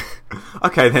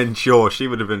 Okay, then sure, she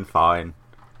would have been fine.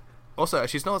 Also,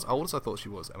 she's not as old as I thought she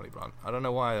was, Emily Blunt. I don't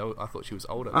know why I thought she was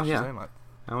older. Oh, she's yeah. only like,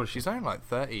 How old is she? she's only like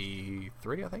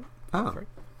 33, I think. Oh. 33.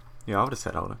 Yeah, I would have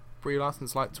said older. Brie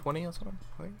Larson's like 20 or something,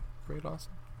 I think. Brie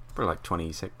Larson. Probably like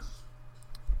 26.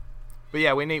 But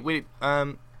yeah, we need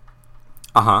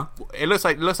Uh-huh. it looks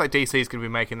like DC's going to be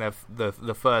making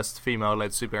the first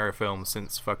female-led superhero film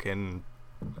since fucking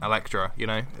Elektra, you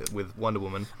know, with Wonder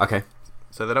Woman. Okay.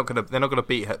 So they're not going to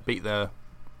beat they're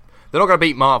not going to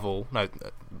beat Marvel. No,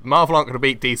 Marvel aren't going to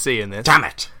beat DC in this. Damn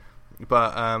it!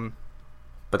 But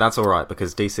But that's alright,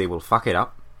 because DC will fuck it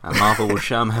up, and Marvel will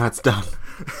show them how it's done.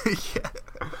 yeah.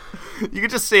 You can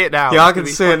just see it now. Yeah, I It's can gonna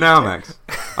be see it now, fucking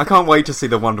Max. I can't wait to see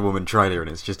the Wonder Woman trailer, and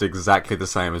it's just exactly the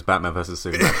same as Batman vs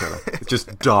Superman trailer. It's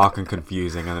just dark and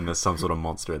confusing, and then there's some sort of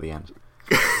monster at the end.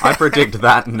 I predict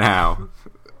that now.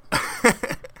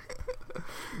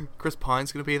 Chris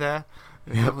Pine's going to be there.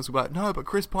 And everyone's going to be like, no, but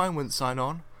Chris Pine wouldn't sign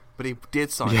on. But he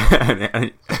did sign on. Yeah,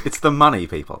 and it's the money,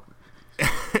 people.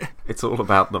 It's all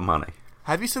about the money.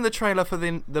 Have you seen the trailer for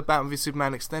the Batman v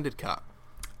Superman extended cut?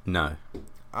 No.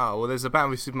 Oh, well, there's a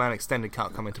Batman v Superman extended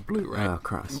cut coming to Blu-ray. Oh,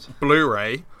 Christ.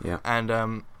 Blu-ray. Yeah.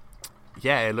 And,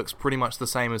 yeah, it looks pretty much the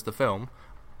same as the film.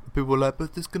 People were like,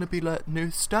 but there's going to be, like, new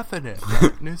stuff in it.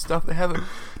 Like, new stuff they haven't...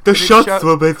 The shots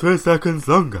will be 3 seconds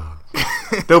longer.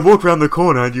 They'll walk around the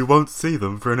corner and you won't see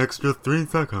them for an extra 3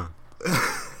 seconds.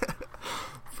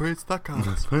 3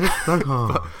 seconds. 3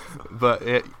 seconds. But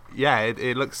it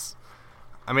looks...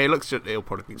 I mean, it'll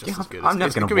probably be just as good. I'm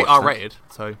never going to watch it. It could be R-rated,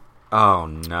 so... Oh,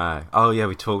 no. Oh, yeah,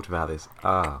 we talked about this.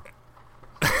 Oh.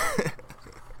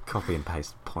 Copy and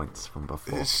paste points from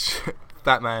before.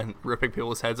 Batman ripping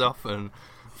people's heads off and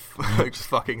just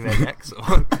fucking their necks.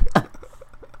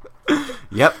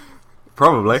 Yep,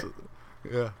 probably.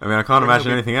 Yeah. I mean, I can't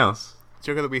imagine anything else.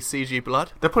 Do you reckon there'll be CG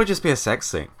blood? There'll probably just be a sex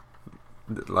scene.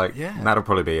 Like, that'll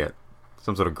probably be it.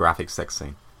 Some sort of graphic sex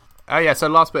scene. Oh, yeah, so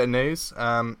last bit of news.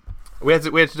 We had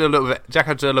to do a little bit... Jack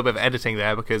had to do a little bit of editing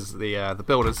there because the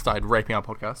builders started raping our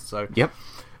podcast, so... Yep.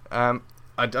 I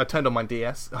turned on my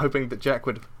DS, hoping that Jack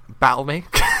would battle me.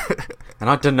 And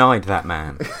I denied that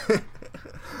man.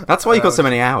 That's why you got so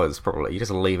many hours, probably. You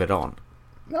just leave it on.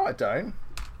 No, I don't.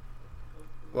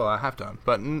 Well, I have done,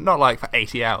 but not like for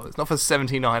 80 hours. Not for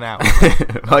 79 hours.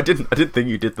 I didn't think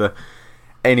you did the...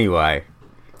 Anyway.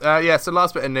 Yeah, so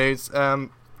last bit of news.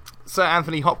 Sir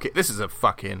Anthony Hopkins... This is a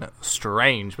fucking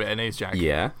strange bit of news, Jack.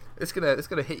 Yeah. It's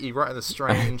gonna hit you right in the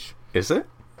strange... Is it?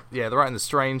 Yeah, right in the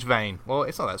strange vein. Well,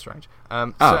 it's not that strange.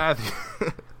 Sir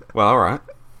Anthony... Well, alright.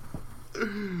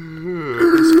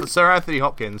 Sir Anthony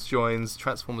Hopkins joins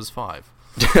Transformers 5.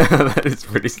 That is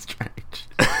pretty strange.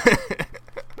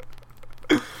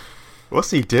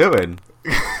 What's he doing?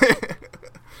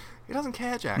 He doesn't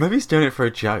care, Jack. Maybe he's doing it for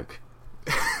a joke.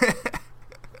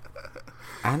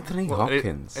 Anthony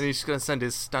Hopkins. And he's just going to send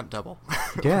his stunt double.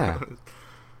 Yeah.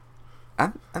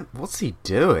 And what's he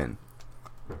doing?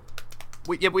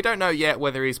 We don't know yet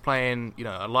whether he's playing,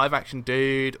 a live-action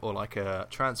dude or like a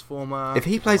Transformer. If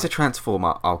he plays a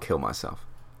Transformer, I'll kill myself.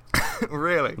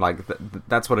 Really? Like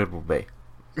that's what it will be.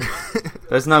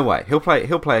 There's no way he'll play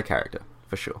a character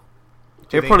for sure.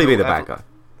 He'll probably be the bad guy.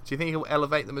 Do you think he'll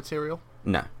elevate the material?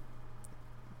 No.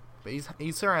 But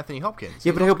he's Sir Anthony Hopkins.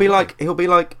 Yeah, but he'll be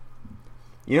like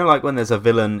like when there's a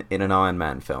villain in an Iron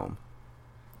Man film,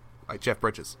 like Jeff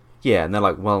Bridges. Yeah, and they're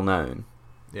like well known.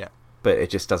 Yeah. But it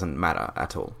just doesn't matter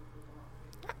at all.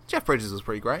 Jeff Bridges was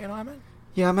pretty great in Iron Man.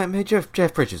 Yeah, I mean, Jeff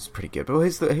Bridges is pretty good. But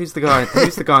who's the guy?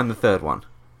 Who's the guy in the third one?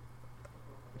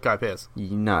 Guy Pearce.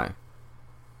 No.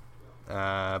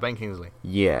 Ben Kingsley.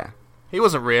 Yeah. He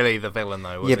wasn't really the villain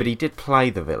though, was he? Yeah, but he did play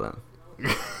the villain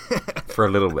for a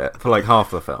little bit, for like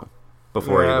half the film,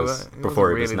 before he was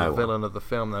really no the one. villain of the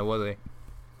film though, was he?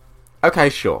 Okay,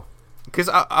 sure. Because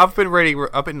I've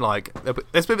been like,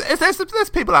 there's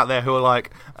people out there who are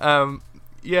like,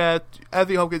 yeah,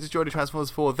 Anthony Hopkins is joining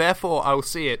Transformers 4, therefore I will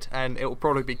see it and it will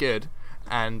probably be good,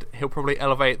 and he'll probably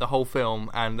elevate the whole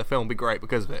film and the film will be great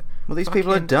because of it. Well, these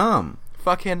people are dumb.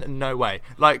 Fucking no way.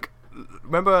 Like,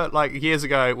 remember like years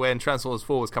ago when Transformers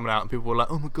 4 was coming out and people were like,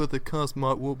 oh my god, they've cast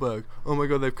Mark Wahlberg, oh my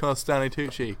god, they've cast Stanley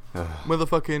Tucci,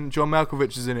 motherfucking John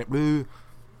Malkovich is in it, boo.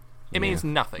 It means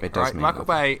nothing, it does right? mean Michael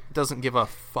nothing. Bay doesn't give a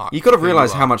fuck. You've got to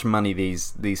realise how much money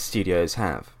these studios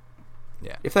have.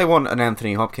 Yeah. If they want an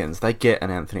Anthony Hopkins, they get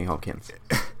an Anthony Hopkins.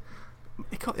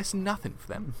 It's nothing for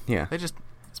them. Yeah. They just,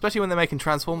 especially when they're making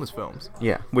Transformers films.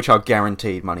 Yeah, which are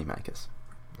guaranteed money makers.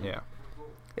 Yeah.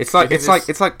 It's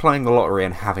like playing the lottery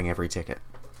and having every ticket.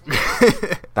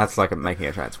 That's like making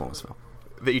a Transformers film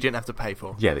that you didn't have to pay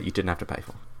for. Yeah, that you didn't have to pay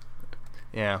for.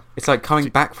 Yeah. It's like coming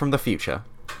back from the future.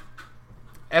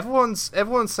 Everyone's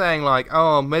saying like,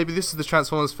 oh, maybe this is the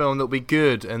Transformers film that'll be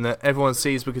good and that everyone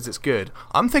sees because it's good.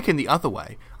 I'm thinking the other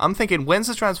way. I'm thinking, when's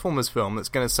the Transformers film that's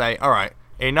going to say, all right,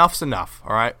 enough's enough,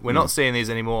 all right? We're not seeing these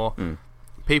anymore.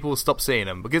 People will stop seeing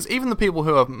them. Because even the people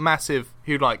who are massive,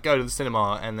 who like go to the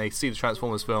cinema and they see the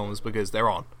Transformers films because they're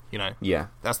on, Yeah.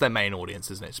 That's their main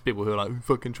audience, isn't it? It's people who are like,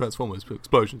 fucking Transformers,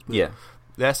 explosions. Yeah.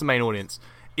 That's the main audience.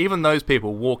 Even those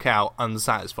people walk out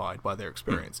unsatisfied by their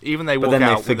experience. Even they walk out. But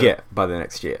then they forget by the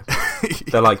next year.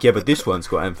 They're like, yeah, but this one's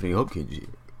got Anthony Hopkins in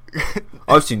it.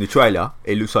 I've seen the trailer.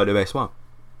 It looks like the best one.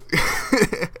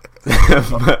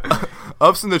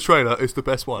 I've seen the trailer. It's the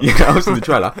best one. Yeah, I've seen the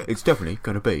trailer. It's definitely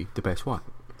going to be the best one.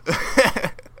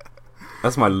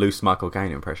 That's my loose Michael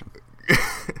Caine impression.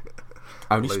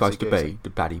 Only supposed to be the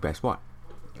bloody best one.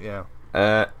 Yeah.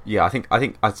 Yeah, I think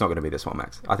it's not going to be this one,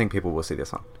 Max. I think people will see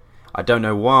this one. I don't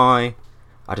know why.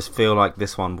 I just feel like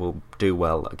this one will do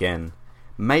well again.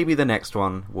 Maybe the next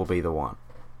one will be the one.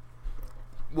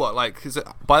 What, like, because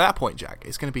by that point, Jack,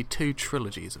 it's going to be 2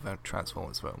 trilogies of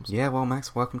Transformers films. Yeah, well,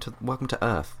 Max, welcome to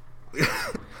Earth.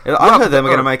 I heard they were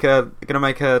gonna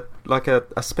make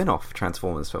a spin-off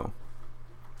Transformers film.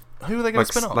 Who are they going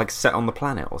to spin off? Like set on the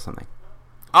planet or something.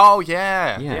 Oh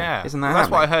yeah. Isn't that? That's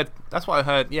what I heard. That's what I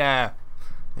heard. Yeah.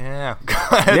 That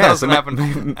was what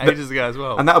happened ages ago as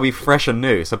well. And that'll be fresh and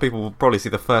new, so people will probably see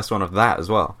the first one of that as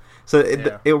well. So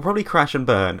it will probably crash and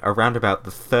burn around about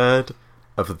the third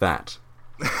of that.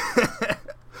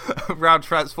 Around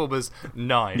Transformers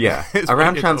 9. Yeah,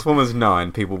 around Transformers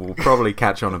 9, people will probably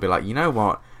catch on and be like, you know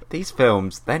what? These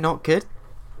films, they're not good.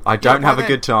 I don't have a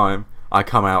good time. I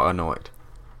come out annoyed.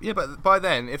 Yeah, but by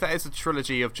then, if that is a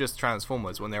trilogy of just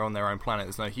Transformers when they're on their own planet,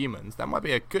 there's no humans, that might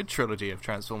be a good trilogy of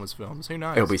Transformers films. Who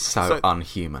knows? It'll be so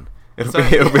unhuman. It'll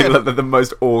be like the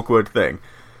most awkward thing.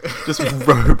 Just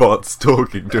robots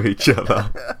talking to each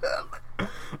other.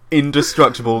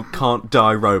 Indestructible, can't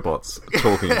die robots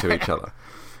talking to each other.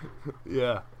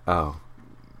 Yeah. Oh.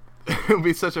 It'll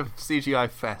be such a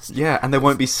CGI fest. Yeah, and there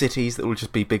won't be cities, that will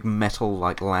just be big metal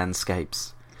like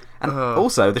landscapes. And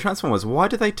also, the Transformers, why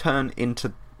do they turn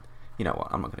into... You know what,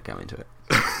 I'm not going to go into it.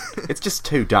 It's just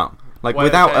too dumb. Like,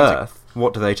 without Earth,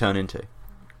 what do they turn into?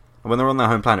 And when they're on their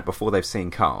home planet before they've seen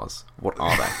cars, what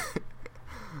are they?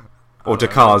 Or do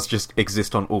cars just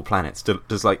exist on all planets?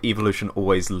 Does, like, evolution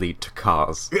always lead to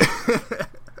cars?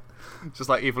 Just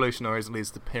like evolution always leads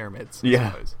to pyramids, I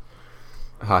suppose.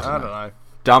 I don't know.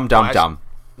 Dumb.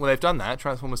 Well, they've done that.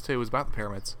 Transformers 2 was about the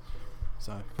pyramids.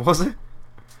 So Was it?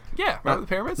 Yeah, about the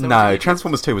pyramids. No,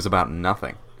 Transformers 2 was about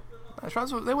nothing.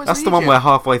 That's the one where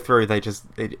halfway through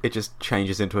it just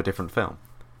changes into a different film.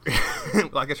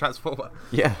 Like a Transformer.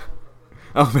 Yeah.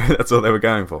 Oh, that's all they were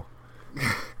going for.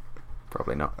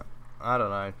 Probably not. I don't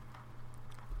know.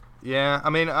 Yeah, I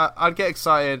mean, I'd get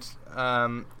excited.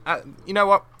 You know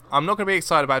what? I'm not going to be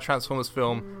excited about a Transformers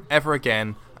film ever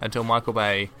again until Michael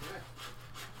Bay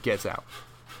gets out.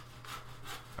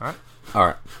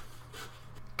 Alright.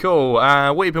 Cool. What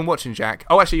have you been watching, Jack?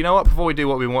 Oh, actually, you know what? Before we do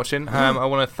what we've been watching, I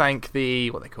want to thank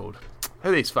what are they called? Who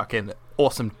are these fucking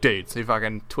awesome dudes who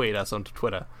fucking tweet us onto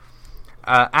Twitter?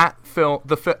 At Phil...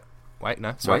 Wait,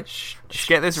 no, sorry. Wait,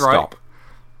 get this right. Stop.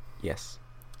 Yes.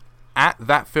 At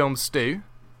That Film Stew,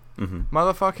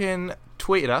 motherfucking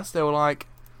tweeted us. They were like...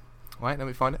 Wait, let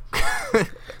me find it.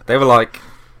 They were like,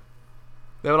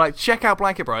 check out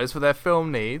Blanket Brothers for their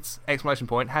film needs! !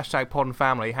 Hashtag pod and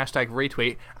family, hashtag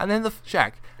retweet, and then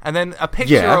and then a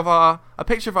picture of our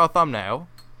thumbnail,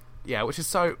 which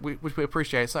is which we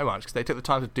appreciate so much because they took the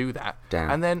time to do that.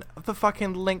 Damn. And then the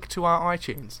fucking link to our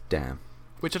iTunes. Damn.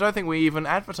 Which I don't think we even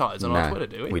advertise on our Twitter,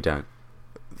 do we? We don't.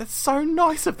 That's so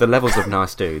nice of them. The levels of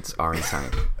nice dudes are insane.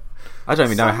 I don't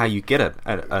even know how you get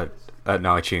an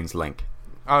iTunes link.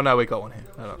 Oh no, we got one here.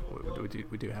 No, we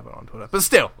do have it on Twitter, but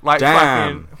still, like,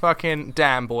 fucking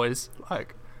damn, boys.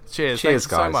 Like, cheers, guys.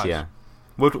 So much. Yeah,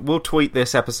 we'll tweet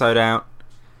this episode out,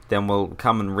 then we'll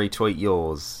come and retweet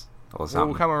yours or something.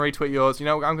 We'll come and retweet yours. You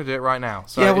know, I'm going to do it right now.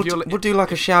 So yeah, we'll do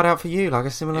like a shout out for you, like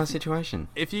a similar situation.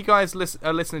 If you guys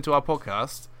are listening to our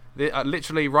podcast,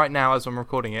 literally right now as I'm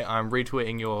recording it, I'm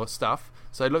retweeting your stuff.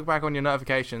 So look back on your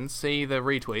notifications, see the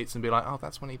retweets, and be like, oh,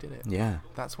 that's when he did it. Yeah,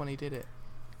 that's when he did it.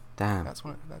 Damn. That's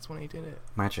when he did it.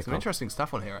 Magical. Some interesting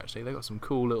stuff on here, actually. They've got some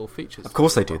cool little features. Of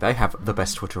course they do. They have the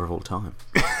best Twitter of all time.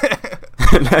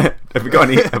 Have we got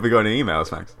any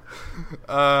emails, Max?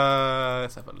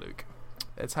 Let's have a look.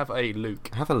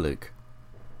 Have a look.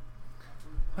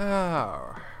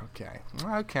 Oh, okay.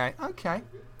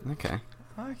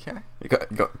 You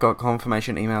got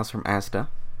confirmation emails from Asda?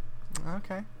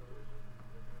 Okay.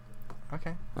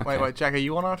 Wait, Jack, are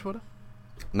you on our Twitter?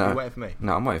 No. You're waiting for me?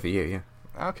 No, I'm waiting for you, yeah.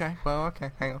 Okay,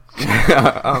 hang on.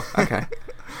 Oh, okay.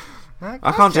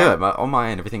 I can't do it. On my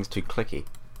end, everything's too clicky.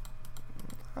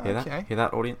 Hear that? Hear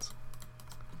that, audience?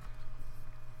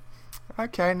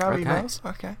 Okay, no emails.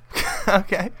 Okay.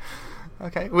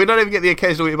 We don't even get the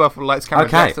occasional email from Lights Camera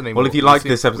Jackson anymore. Well, if you like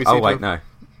this episode... Oh, wait, no.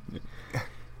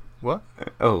 What?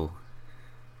 Oh.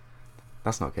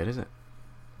 That's not good, is it?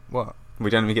 What? We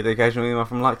don't even get the occasional email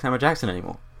from Lights Camera Jackson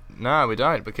anymore. No, we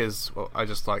don't, because I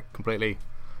just, completely...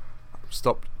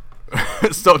 stopped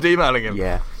emailing him.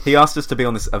 Yeah, he asked us to be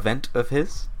on this event of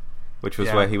his, which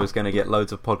was where he was going to get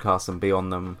loads of podcasts and be on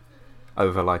them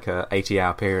over like a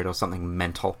 80-hour period or something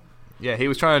mental. Yeah, he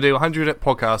was trying to do 100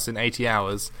 podcasts in 80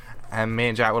 hours, and me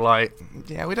and Jack were like,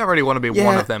 yeah, we don't really want to be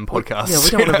one of them podcasts. Yeah, we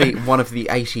don't want to be one of the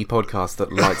 80 podcasts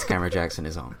that Lights Camera Jackson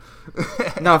is on.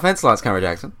 No offense, Lights Camera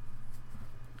Jackson,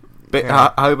 but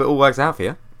I hope it all works out for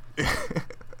you.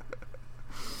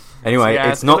 Anyway,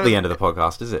 it's not the end of the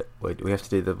podcast, is it? We have to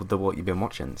do the what you've been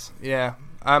watching. Yeah.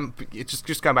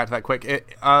 Just going back to that quick.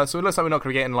 So it looks like we're not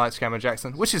going to get in Lights, Camera,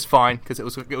 Jackson, which is fine because it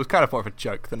was kind of more of a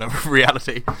joke than a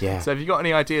reality. Yeah. So if you got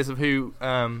any ideas of who,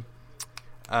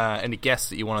 any guests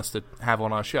that you want us to have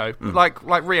on our show, like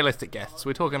realistic guests,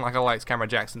 we're talking like a Lights, Camera,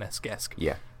 Jackson-esque guest.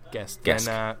 Yeah. Guest. Guest.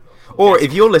 Then, or guest.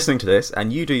 if you're listening to this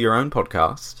and you do your own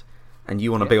podcast and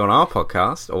you want to be on our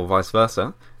podcast or vice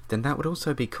versa, then that would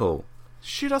also be cool.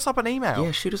 Shoot us up an email.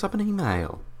 Yeah, shoot us up an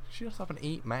email. Shoot us up an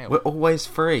email. We're always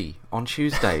free on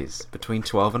Tuesdays between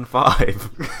 12 and 5.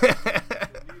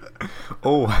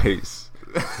 Always.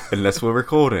 Unless we're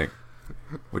recording.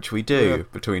 Which we do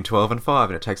between 12 and 5,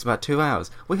 and it takes about 2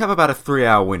 hours. We have about a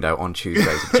 3-hour window on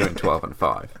Tuesdays between 12 and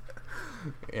 5.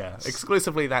 Yeah,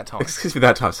 exclusively that time. Excuse me,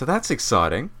 that time. So that's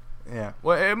exciting. Yeah.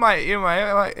 Well, it might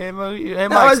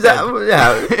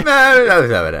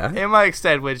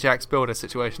extend where Jack's builder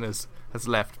situation has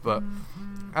left, but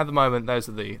at the moment, those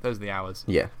are the hours.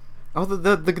 Yeah. Oh,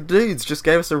 the dudes just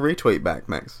gave us a retweet back,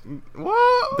 Max.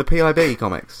 What? The PIB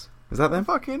comics. Is that them?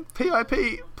 Fucking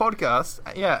PIP podcast.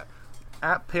 Yeah.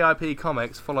 At PIP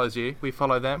Comics follows you. We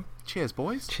follow them. Cheers,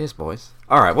 boys. Cheers, boys.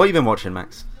 Alright, what have you been watching,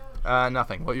 Max?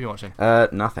 Nothing. What have you been watching?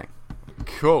 Nothing.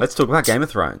 Cool. Let's talk about Game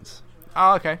of Thrones.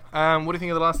 Oh, okay. What do you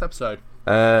think of the last episode?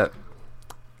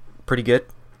 Pretty good.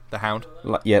 The Hound.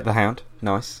 Yeah, the Hound.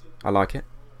 Nice. I like it.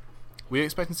 Were you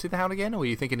expecting to see the Hound again, or were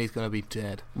you thinking he's going to be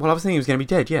dead? Well, I was thinking he was going to be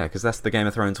dead, yeah, because that's the Game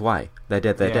of Thrones way. They're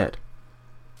dead, they're dead.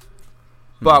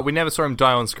 But we never saw him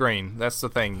die on screen. That's the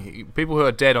thing. People who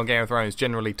are dead on Game of Thrones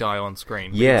generally die on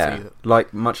screen. Yeah,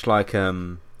 much like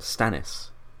Stannis.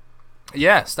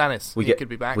 Yeah, Stannis. He could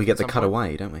be back. We get the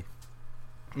cutaway, don't we?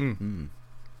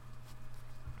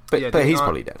 But Yeah, he's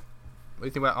probably dead. What do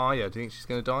you think about Arya? Do you think she's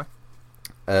going to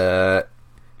die?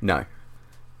 No.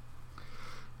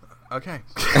 Okay.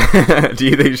 Do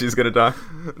you think she's going to die?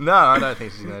 No, I don't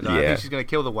think she's going to die. I Yeah. think she's going to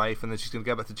kill the waif, and then she's going to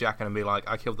go back to Jaqen and be like,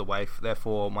 I killed the waif,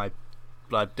 therefore my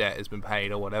blood debt has been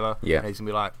paid, or whatever. Yeah. And he's going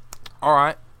to be like,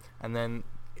 alright. And then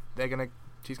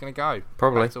she's going to go.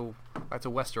 Probably. Back to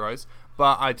Westeros.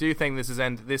 But I do think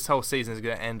this whole season is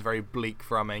going to end very bleak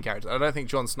for our main characters. I don't think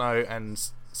Jon Snow and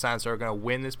Sansa are going to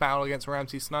win this battle against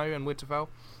Ramsay Snow and Winterfell.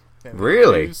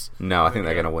 Really? No, I think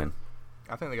they're going to win.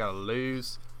 I think they're going to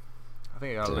lose. I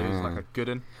think they're going to lose like a good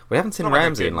one. We haven't seen Not like a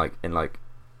Ramsay good in like.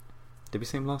 Did we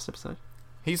see him last episode?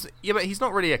 But he's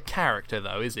not really a character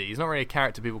though, is he? He's not really a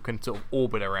character people can sort of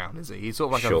orbit around, is he? He's sort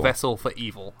of like Sure. a vessel for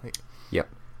evil. Yep.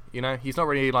 You know, he's not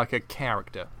really like a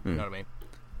character. You know what I mean?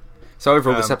 So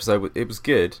overall, this episode it was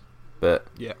good, but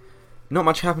Yeah. not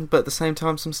much happened. But at the same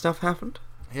time, some stuff happened.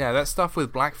 Yeah, that stuff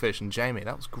with Blackfish and Jamie,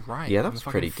 that was great. Yeah, that And was the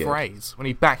pretty fucking good. Phrase when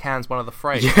he backhands one of the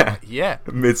Freys. Yeah. Yeah.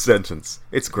 Mid sentence,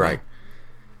 it's great.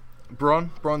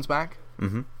 Bron's back.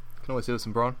 Mm-hmm. Can always do with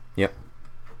some Bronn. Yep.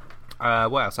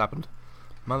 What else happened?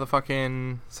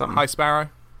 Motherfucking Something. High Sparrow.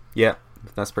 Yeah,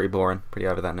 that's pretty boring. Pretty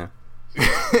over that now.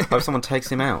 Hope someone takes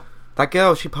him out. That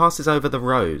girl, she passes over the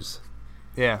rose.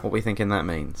 Yeah. What are we thinking that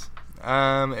means?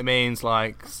 It means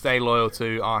like stay loyal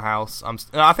to our house.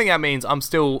 I think that means I'm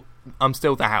still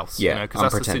the house. Yeah, you know, because I'm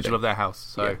that's pretending. the sigil of their house.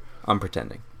 So Yeah, I'm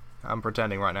pretending. I'm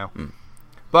pretending right now.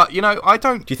 But you know, I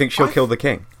don't. Do you think she'll kill the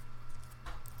king?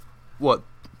 What?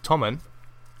 Tommen?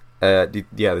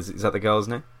 Yeah, is that the girl's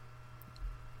name?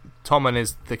 Tommen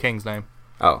is the king's name.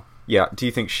 Oh, yeah. Do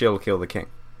you think she'll kill the king?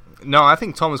 No, I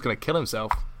think Tommen's going to kill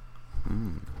himself.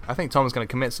 I think Tommen's going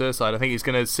to commit suicide. I think he's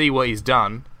going to see what he's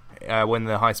done when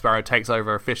the High Sparrow takes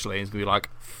over officially. He's going to be like,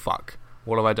 "Fuck,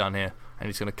 what have I done here?" And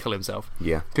he's going to kill himself.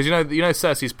 Yeah. Because you know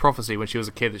Cersei's prophecy when she was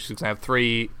a kid that she was going to have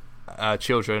 3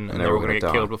 children and they're all going to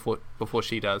get killed before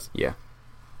she does. Yeah.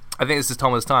 I think this is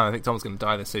Tommen's time. I think Tommen's going to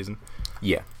die this season.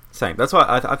 Yeah. Same. That's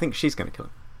why I think she's going to kill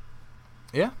him.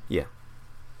 Yeah. Yeah.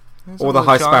 There's Or the always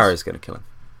High a chance. Sparrow's going to kill him.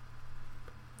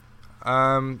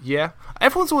 Yeah.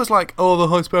 Everyone's always like, "Oh, the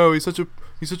High Sparrow, he's such a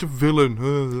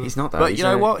villain." He's not that. But you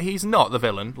know what? He's not the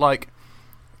villain. Like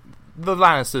the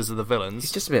Lannisters are the villains.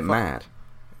 He's just a bit mad.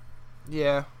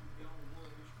 Yeah.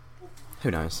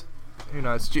 Who knows? Who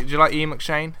knows? Do you like Ian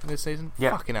McShane this season?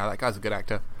 Yeah. Fucking hell, that guy's a good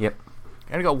actor. Yep.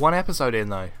 Only got 1 episode in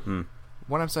though.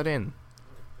 1 episode in.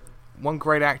 One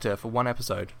great actor for 1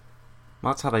 episode.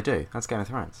 Well, that's how they do. That's Game of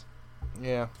Thrones.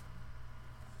 Yeah.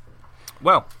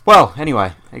 Well,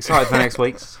 anyway, excited for next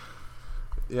week's.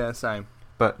 yeah, same.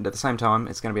 But at the same time,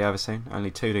 it's going to be over soon.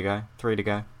 Only 2 to go. 3 to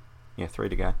go. Yeah, 3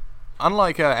 to go.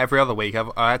 Unlike every other week,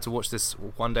 I had to watch this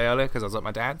one day earlier because I was at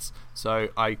my dad's. So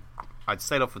I'd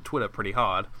stayed off of Twitter pretty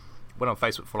hard. Went on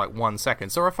Facebook for like 1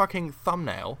 second. Saw a fucking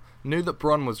thumbnail. Knew that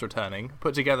Bronn was returning.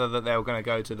 Put together that they were going to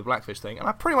go to the Blackfish thing. And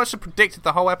I pretty much predicted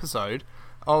the whole episode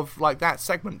of like that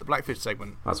segment, the Blackfish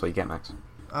segment. That's what you get, Max.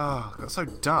 Oh, got so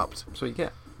dubbed. That's what you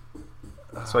get.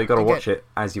 That's why you got to watch it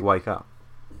as you wake up,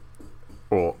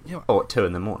 or at 2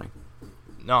 in the morning.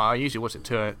 No, I usually watch it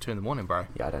 2 in the morning, bro.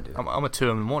 Yeah, I don't do that. I'm a 2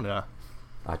 in the morning.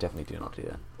 I definitely do not do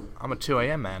that. I'm a 2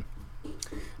 a.m. man.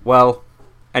 Well,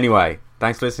 anyway,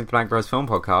 thanks for listening to Blank Bros Film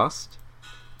Podcast.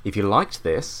 If you liked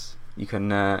this, you can,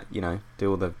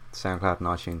 do all the SoundCloud and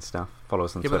iTunes stuff. Follow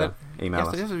us on Twitter. Email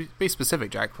us. You have to be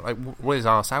specific, Jack. Like, what is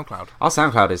our SoundCloud? Our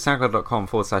SoundCloud is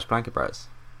soundcloud.com/Blanket Bros.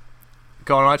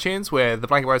 Go on iTunes. We're the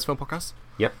Blanket Bros Film Podcast.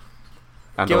 Yep.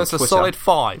 And give us a solid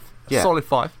 5. Yeah, solid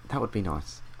 5. That would be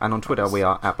nice. And on Twitter, we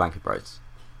are at Blanket Bros.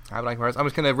 I'm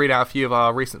just going to read out a few of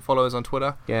our recent followers on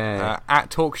Twitter. Yeah. At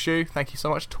TalkShoe. Thank you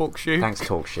so much, TalkShoe. Thanks,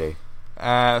 TalkShoe.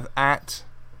 At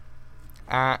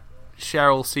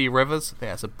Cheryl C. Rivers. I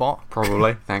think that's a bot.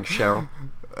 Probably. Thanks, Cheryl.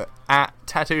 At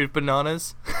Tattooed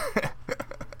Bananas.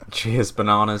 Cheers,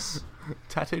 bananas.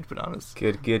 Tattooed Bananas.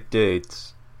 Good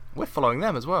dudes. We're following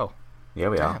them as well. Yeah,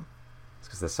 we are. It's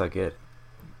because they're so good.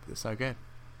 They're so good.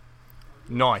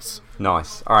 Nice.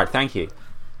 Alright, thank you.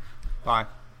 Bye.